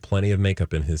worn plenty of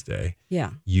makeup in his day.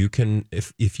 Yeah. You can,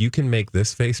 if you can make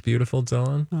this face beautiful,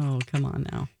 Dawn. Oh, come on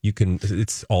now. You can,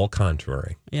 it's all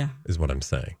contouring. Yeah. Is what I'm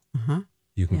saying. Uh-huh.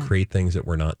 You can create things that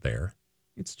were not there.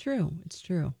 It's true.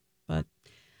 But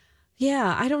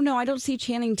yeah, I don't know. I don't see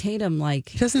Channing Tatum like.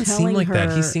 He doesn't seem like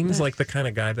that. He seems like the kind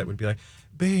of guy that would be like,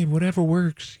 babe, whatever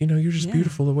works. You know, you're just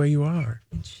beautiful the way you are.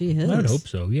 She is. I would hope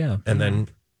so, yeah. And then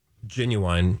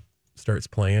Genuine starts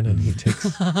playing and he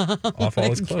takes off all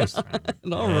his clothes. All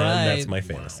and right. That's my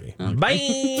fantasy. Wow. Bye.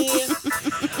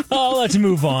 Let's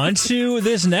move on to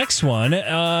this next one.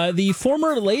 The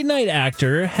former late night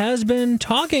actor has been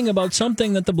talking about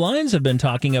something that the Blinds have been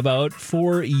talking about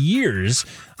for years,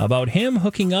 about him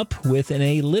hooking up with an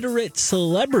illiterate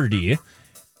celebrity,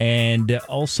 and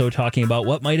also talking about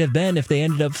what might have been if they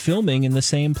ended up filming in the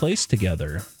same place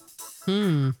together.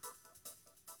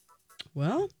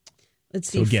 Well, let's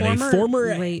see. So again, a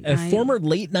former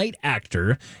late night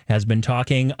actor has been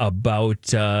talking about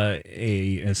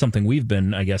something we've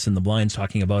been, I guess, in the Blinds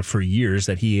talking about for years,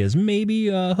 that he is maybe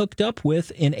hooked up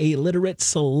with an illiterate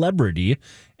celebrity,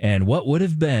 and what would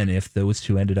have been if those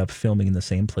two ended up filming in the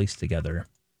same place together.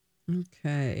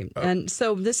 Okay. And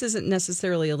so this isn't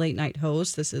necessarily a late night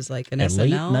host. This is like an a SNL.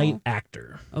 late night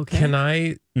actor. Okay. Can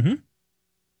I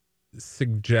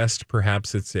suggest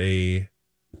perhaps it's a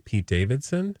Pete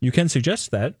Davidson? You can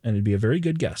suggest that, and it'd be a very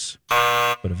good guess,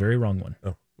 but a very wrong one.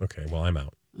 Oh, okay. Well, I'm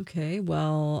out. Okay.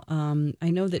 Well, I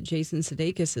know that Jason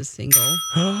Sudeikis is single.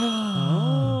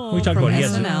 We talked from about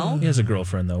SNL. he has a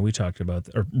girlfriend, though. We talked about,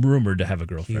 or rumored to have a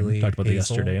girlfriend. Keely We talked about that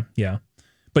Hazel? yesterday. Yeah.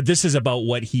 But this is about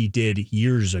what he did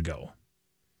years ago.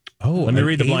 Oh, let me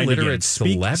read the blind again. Illiterate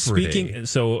celebrity.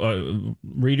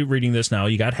 Reading this now,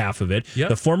 you got half of it. Yep.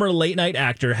 The former late night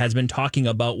actor has been talking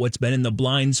about what's been in the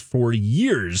Blinds for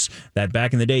years, that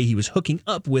back in the day he was hooking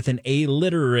up with an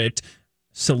illiterate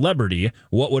celebrity.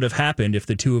 What would have happened if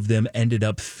the two of them ended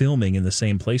up filming in the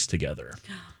same place together?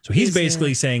 So he's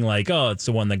basically saying like, oh, it's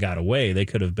the one that got away. They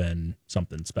could have been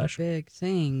something special. Big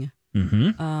thing.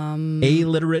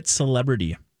 Illiterate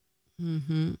celebrity.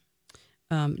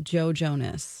 Joe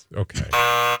Jonas. Okay.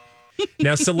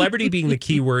 Now, celebrity being the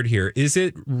key word here, is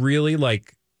it really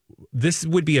like this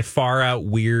would be a far out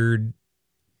weird?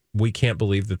 We can't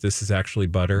believe that this is actually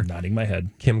butter. Nodding my head.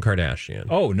 Kim Kardashian.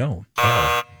 Oh, no.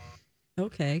 Oh.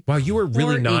 Okay. Wow, you were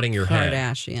really Or a nodding your head.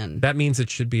 Kardashian. That means it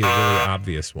should be a really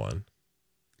obvious one.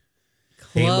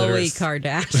 Khloe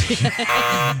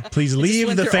Kardashian. Please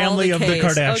leave the family of the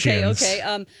Kardashians.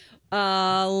 Okay.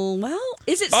 Well,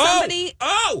 is it somebody?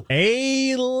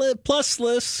 A plus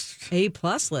list. A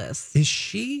plus list. Is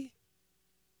she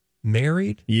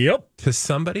married? Yep. To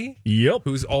somebody? Yep.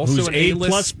 Who's also an A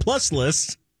A-list? plus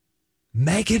list.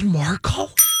 Meghan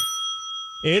Markle?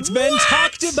 It's been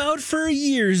talked about for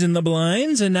years in the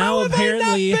Blinds, and now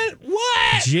apparently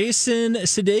Jason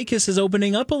Sudeikis is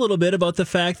opening up a little bit about the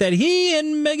fact that he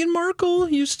and Meghan Markle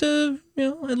used to,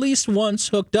 at least once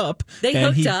hooked up. They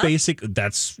and hooked up.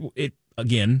 That's it.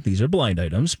 Again, these are blind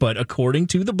items, but according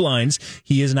to the Blinds,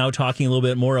 he is now talking a little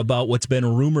bit more about what's been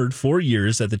rumored for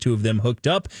years, that the two of them hooked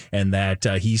up, and that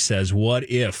he says, what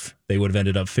if they would have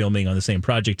ended up filming on the same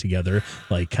project together,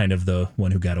 like kind of the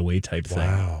One Who Got Away type thing.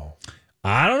 Wow.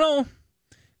 I don't know.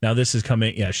 Now this is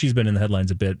coming. Yeah, she's been in the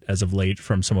headlines a bit as of late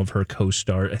from some of her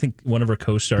co-stars. I think one of her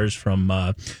co-stars from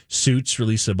Suits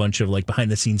released a bunch of like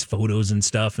behind the scenes photos and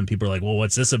stuff, and people are like, "Well,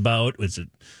 what's this about? Was it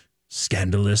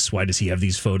scandalous. Why does he have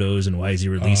these photos and why is he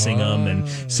releasing them? And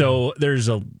so there's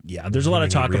a lot of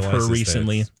talk of her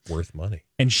recently. Worth money.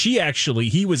 And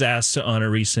he was asked on a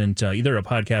recent, either a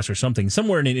podcast or something,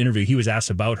 somewhere in an interview, he was asked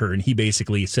about her and he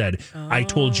basically said, I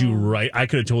could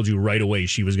have told you right away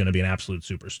she was going to be an absolute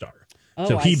superstar.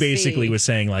 So he basically was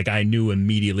saying, like, I knew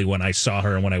immediately when I saw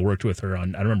her and when I worked with her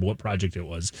on, I don't remember what project it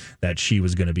was, that she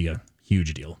was going to be a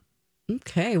huge deal.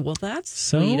 Okay, well, that's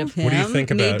sweet of him. What do you think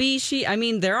about...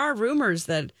 Maybe there are rumors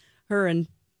that her and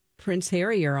Prince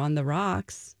Harry are on the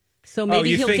rocks. So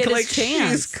maybe he'll get his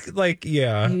chance.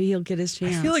 Maybe he'll get his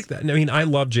chance. I feel like that. I mean, I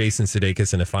love Jason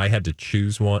Sudeikis, and if I had to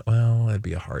choose one, well, that'd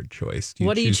be a hard choice.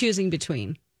 What are you choosing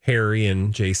between? Harry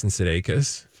and Jason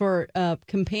Sudeikis. For a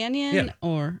companion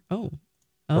or...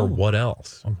 Or what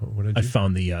else? I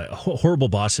found the Horrible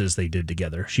Bosses they did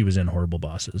together. She was in Horrible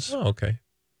Bosses. Oh, okay.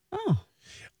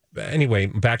 Anyway,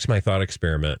 back to my thought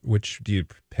experiment. Which do you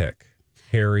pick?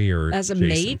 Harry or as a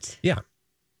Jason? Mate? Yeah.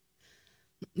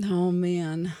 Oh,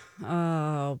 man.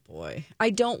 Oh, boy. I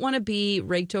don't want to be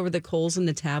raked over the coals in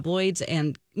the tabloids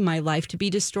and my life to be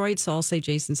destroyed, so I'll say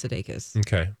Jason Sudeikis.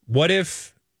 Okay. What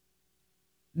if...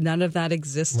 none of that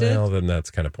existed? Well, then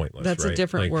that's kind of pointless. That's right? a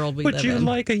different world we live in. Would you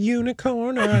like a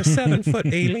unicorn or a 7-foot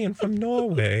alien from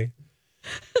Norway?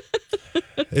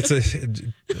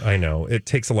 I know it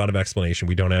takes a lot of explanation.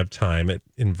 We don't have time. It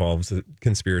involves a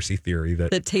conspiracy theory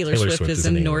that Taylor Swift is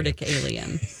a Nordic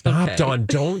alien. Stop, okay. Dawn.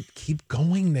 Don't keep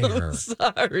going there. I'm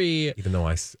sorry. Even though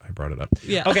I brought it up.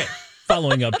 Yeah. Okay.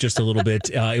 Following up just a little bit,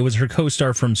 it was her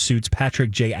co-star from Suits, Patrick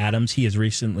J. Adams. He has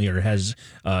recently, or has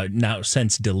now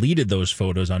since deleted those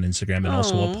photos on Instagram and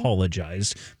also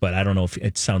apologized. But I don't know if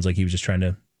it sounds like he was just trying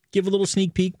to give a little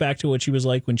sneak peek back to what she was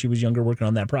like when she was younger working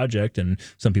on that project. And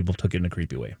some people took it in a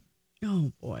creepy way.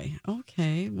 Oh, boy.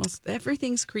 Okay. Well,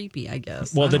 everything's creepy, I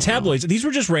guess. Well, the tabloids, these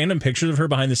were just random pictures of her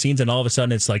behind the scenes, and all of a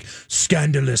sudden it's like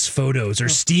scandalous photos or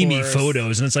steamy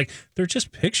photos. And it's like, they're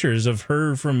just pictures of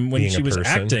her from when she was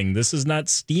acting. This is not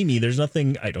steamy. There's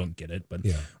nothing, I don't get it, but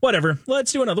whatever.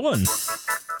 Let's do another one.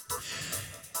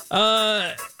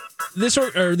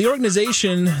 The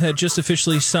organization that just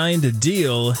officially signed a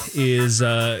deal is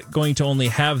going to only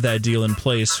have that deal in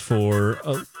place for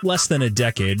less than a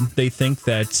decade. They think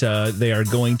that they are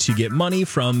going to get money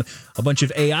from a bunch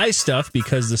of AI stuff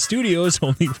because the studios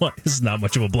only want... This is not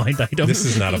much of a blind item. This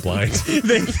is not a blind.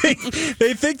 They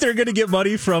think they're going to get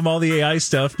money from all the AI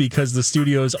stuff because the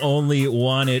studios only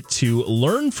want it to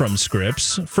learn from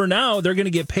scripts. For now, they're going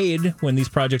to get paid when these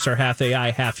projects are half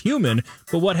AI, half human.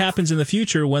 But what happens in the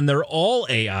future when they're all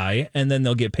AI and then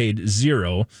they'll get paid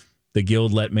zero? The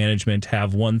guild let management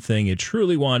have one thing it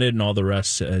truly wanted and all the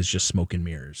rest is just smoke and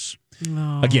mirrors.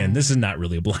 Oh. Again, this is not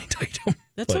really a blind item.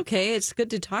 That's okay. It's good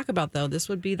to talk about, though. This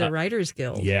would be the Writers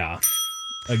Guild. Yeah.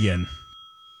 Again.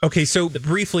 Okay, so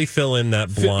briefly fill in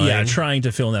that blind. Yeah, trying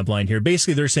to fill in that blind here.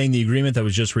 Basically, they're saying the agreement that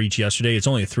was just reached yesterday, it's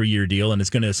only a 3-year deal, and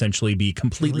it's going to essentially be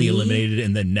completely eliminated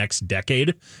in the next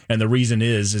decade. And the reason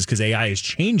is because AI is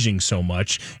changing so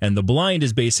much, and the blind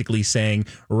is basically saying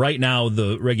right now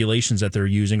the regulations that they're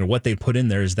using or what they put in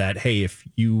there is that, hey, if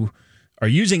you are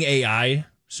using AI...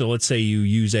 So let's say you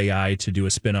use AI to do a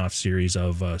spin-off series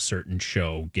of a certain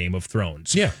show, Game of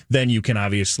Thrones. Yeah. Then you can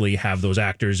obviously have those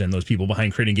actors and those people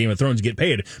behind creating Game of Thrones get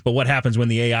paid. But what happens when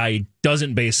the AI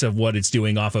doesn't base of what it's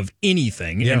doing off of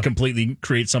anything and completely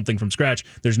creates something from scratch?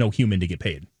 There's no human to get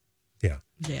paid. Yeah.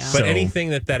 But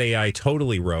anything that AI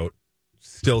totally wrote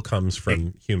still comes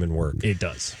from human work. It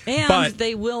does. And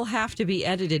they will have to be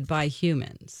edited by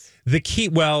humans. The key,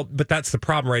 but that's the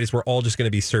problem, right? Is we're all just going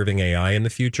to be serving AI in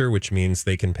the future, which means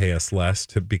they can pay us less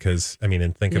because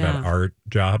think about our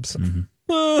jobs.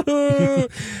 Mm-hmm.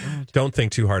 Don't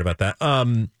think too hard about that.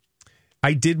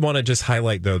 I did want to just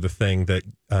highlight, though, the thing that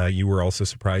you were also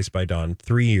surprised by, Dawn.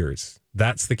 3 years.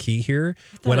 That's the key here.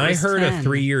 When I heard 10. A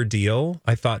 3-year deal,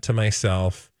 I thought to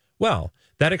myself, well,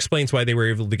 that explains why they were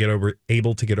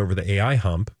able to get over the AI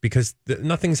hump, because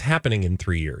nothing's happening in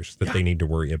 3 years that they need to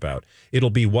worry about. It'll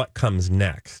be what comes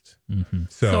next. Mm-hmm.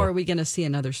 So are we going to see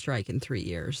another strike in 3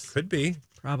 years? Could be.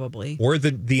 Probably. Or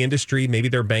the industry, maybe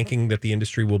they're banking that the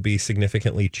industry will be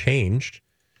significantly changed,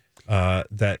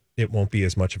 that it won't be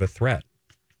as much of a threat.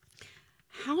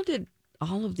 How did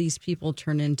all of these people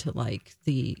turn into like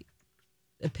the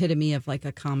epitome of like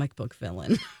a comic book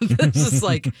villain? This is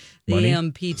like the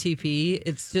PTP.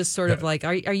 It's just sort of like,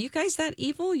 are you guys that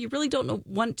evil? You really don't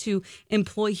want to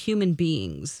employ human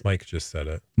beings. Mike just said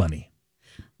it. Money.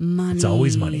 It's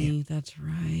always money. That's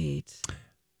right.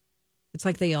 It's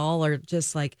like they all are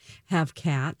just like have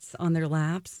cats on their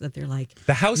laps that they're like,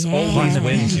 the house always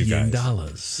wins, you guys.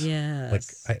 $1 million.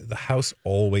 Yes. The house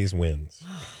always wins.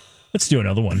 Let's do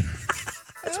another one.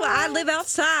 That's why I live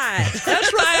outside.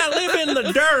 That's why I live in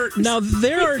the dirt. Now,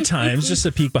 there are times, just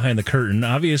a peek behind the curtain,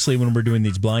 obviously when we're doing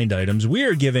these blind items, we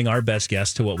are giving our best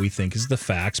guess to what we think is the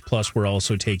facts, plus we're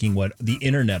also taking what the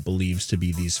internet believes to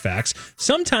be these facts.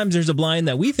 Sometimes there's a blind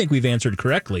that we think we've answered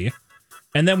correctly,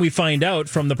 and then we find out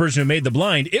from the person who made the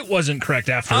blind, it wasn't correct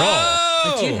after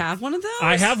all. Do you have one of those?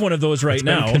 I have one of those right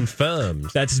now. Been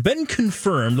confirmed. That's been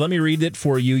confirmed. Let me read it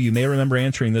for you. You may remember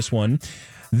answering this one.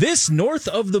 This north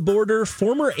of the border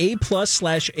former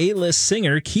A+/A-list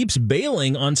singer keeps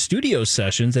bailing on studio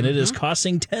sessions, and it is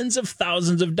costing tens of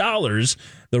thousands of dollars.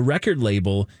 The record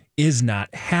label is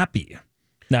not happy.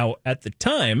 Now, at the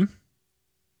time,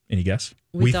 any guess?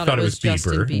 We thought it was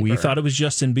Bieber. We thought it was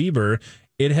Justin Bieber.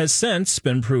 It has since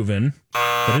been proven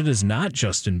that it is not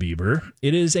Justin Bieber.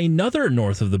 It is another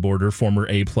north of the border former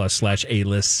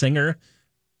A+/A-list singer.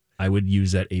 I would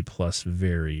use that A+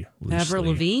 very loosely. Avril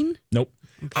Lavigne? Nope.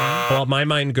 Okay. Well, my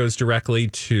mind goes directly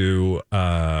to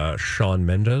Shawn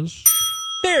Mendes.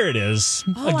 There it is.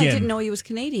 Oh, again, I didn't know he was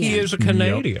Canadian. He is a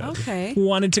Canadian. Yep. Okay.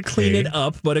 Wanted to clean it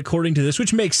up, but according to this,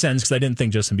 which makes sense because I didn't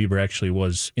think Justin Bieber actually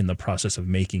was in the process of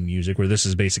making music, where this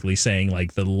is basically saying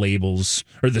like the labels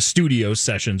or the studio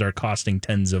sessions are costing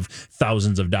tens of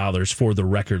thousands of dollars for the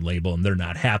record label, and they're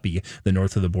not happy. The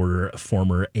north of the border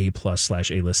former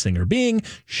A+/A-list singer being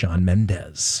Shawn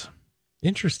Mendes.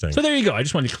 Interesting. So there you go. I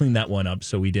just wanted to clean that one up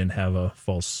so we didn't have a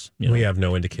false... We have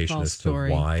no indication as to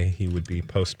why he would be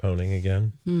postponing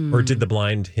again. Or did the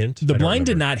blind hint? The blind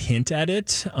did not hint at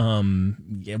it.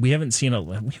 We haven't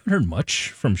heard much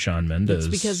from Shawn Mendes.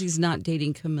 It's because he's not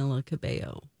dating Camila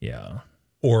Cabello. Yeah.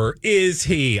 Or is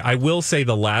he? I will say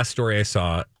the last story I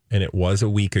saw, and it was a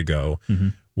week ago,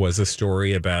 was a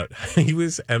story about he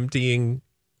was emptying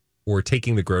or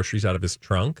taking the groceries out of his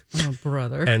trunk. Oh,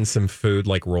 brother. And some food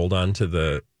like rolled onto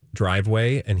the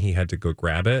driveway and he had to go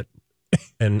grab it.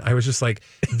 And I was just like,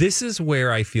 this is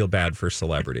where I feel bad for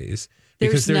celebrities.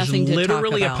 Because there's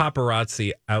literally a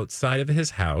paparazzi outside of his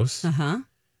house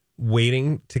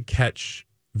waiting to catch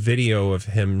video of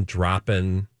him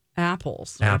dropping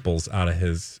apples out of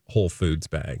his Whole Foods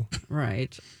bag.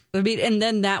 Right. I mean, and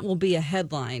then that will be a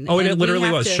headline. Oh, and it literally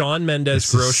was Shawn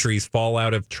Mendes groceries fall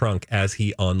out of trunk as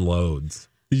he unloads.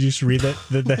 Did you just read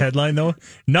the headline, though?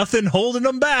 Nothing holding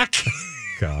them back.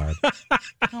 God.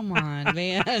 Come on,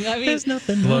 man. I mean, there's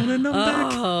nothing holding them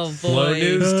back. Oh, boy. Slow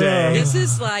news day. This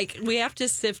is like, we have to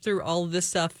sift through all of this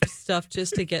stuff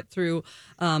just to get through,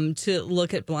 to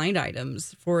look at blind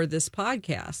items for this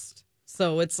podcast.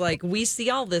 So it's like we see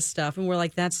all this stuff and we're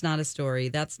like, that's not a story.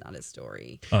 That's not a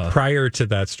story. Prior to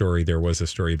that story, there was a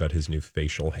story about his new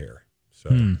facial hair.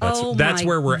 So that's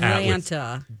where we're at with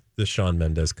the Shawn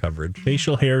Mendes coverage.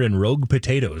 Facial hair and rogue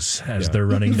potatoes as they're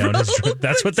running down his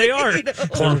That's what they are.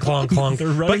 Clonk, clonk, clonk. They're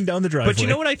running down the driveway. But you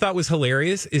know what I thought was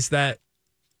hilarious is that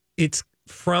it's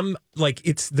from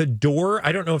it's the door.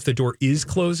 I don't know if the door is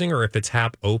closing or if it's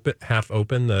half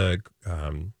open the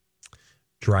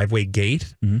driveway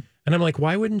gate. Mm-hmm. And I'm like,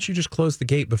 why wouldn't you just close the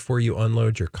gate before you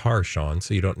unload your car, Shawn,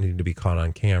 so you don't need to be caught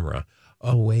on camera?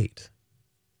 Oh, wait.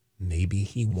 Maybe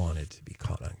he wanted to be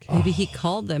caught on camera. Maybe he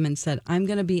called them and said, I'm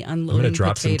going to be unloading I'm going to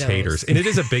drop some taters. And it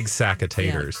is a big sack of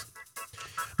taters.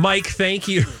 Mike, thank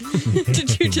you.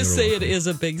 Did you just say it is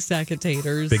a big sack of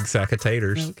taters? Big sack of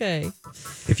taters. Okay.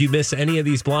 If you miss any of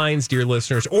these blinds, dear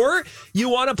listeners, or you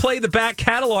want to play the back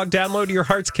catalog, download to your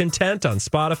heart's content on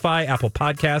Spotify, Apple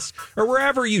Podcasts, or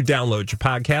wherever you download your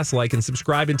podcasts. Like and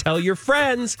subscribe and tell your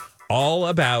friends all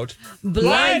about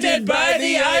Blinded by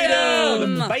the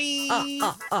Item.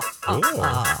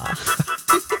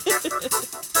 Bye.